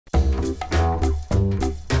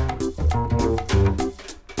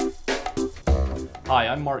Hi,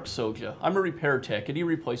 I'm Sodja. I'm a repair tech at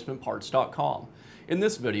eReplacementParts.com. In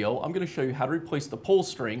this video, I'm going to show you how to replace the pull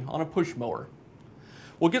string on a push mower.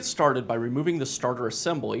 We'll get started by removing the starter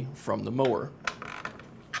assembly from the mower.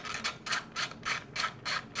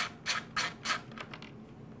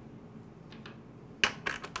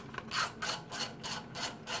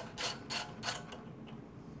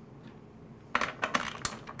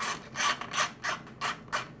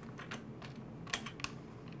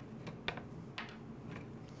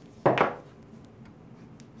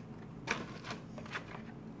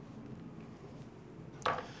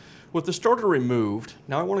 With the starter removed,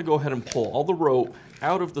 now I want to go ahead and pull all the rope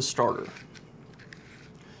out of the starter.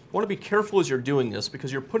 You want to be careful as you're doing this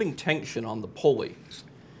because you're putting tension on the pulley.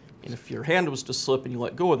 And if your hand was to slip and you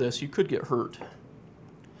let go of this, you could get hurt.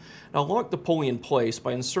 Now lock the pulley in place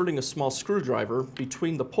by inserting a small screwdriver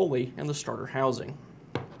between the pulley and the starter housing.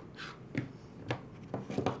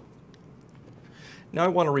 Now I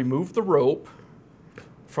want to remove the rope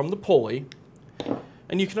from the pulley,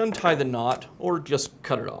 and you can untie the knot or just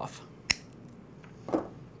cut it off.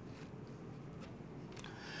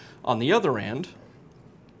 On the other end,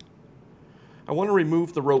 I want to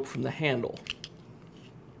remove the rope from the handle.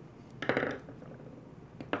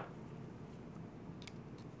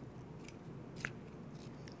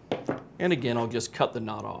 And again, I'll just cut the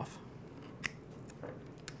knot off.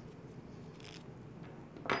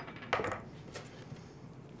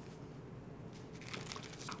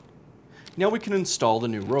 Now we can install the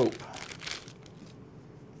new rope.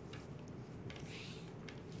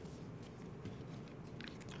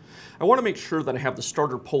 I want to make sure that I have the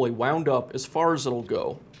starter pulley wound up as far as it'll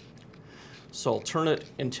go. So I'll turn it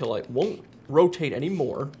until it won't rotate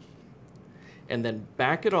anymore, and then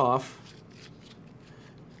back it off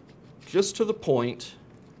just to the point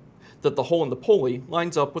that the hole in the pulley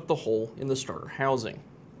lines up with the hole in the starter housing.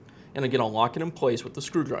 And again, I'll lock it in place with the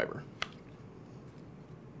screwdriver.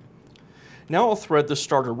 Now I'll thread the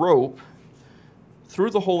starter rope through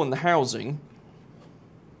the hole in the housing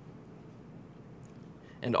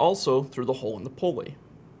and also through the hole in the pulley.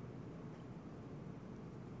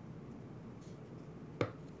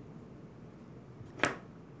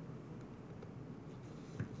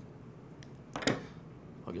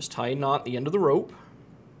 I'll just tie a knot at the end of the rope.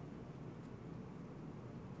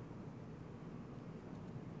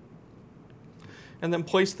 And then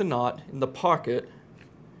place the knot in the pocket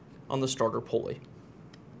on the starter pulley.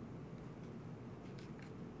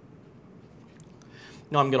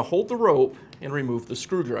 Now I'm going to hold the rope and remove the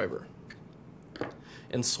screwdriver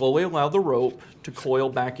and slowly allow the rope to coil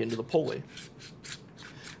back into the pulley.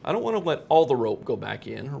 I don't want to let all the rope go back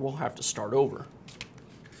in or we'll have to start over.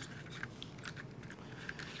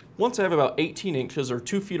 Once I have about 18 inches or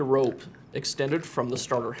 2 feet of rope extended from the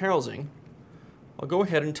starter housing, I'll go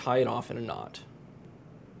ahead and tie it off in a knot.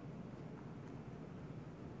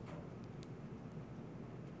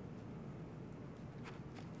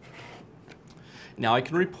 Now I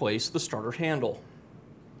can replace the starter handle.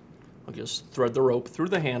 I'll just thread the rope through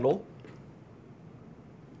the handle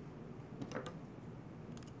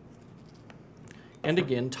and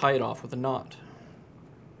again tie it off with a knot.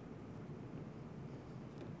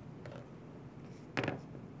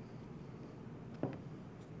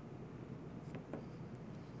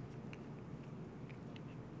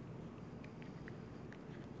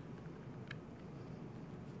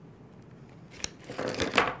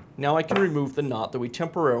 Now I can remove the knot that we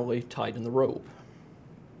temporarily tied in the rope.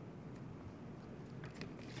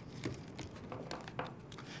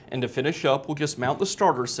 And to finish up, we'll just mount the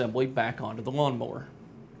starter assembly back onto the lawnmower.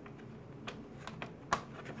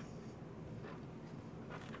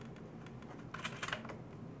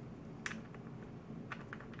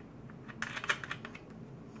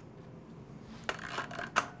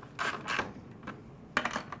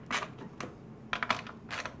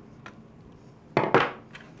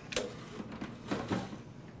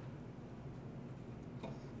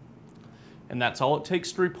 And that's all it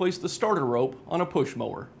takes to replace the starter rope on a push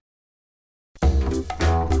mower.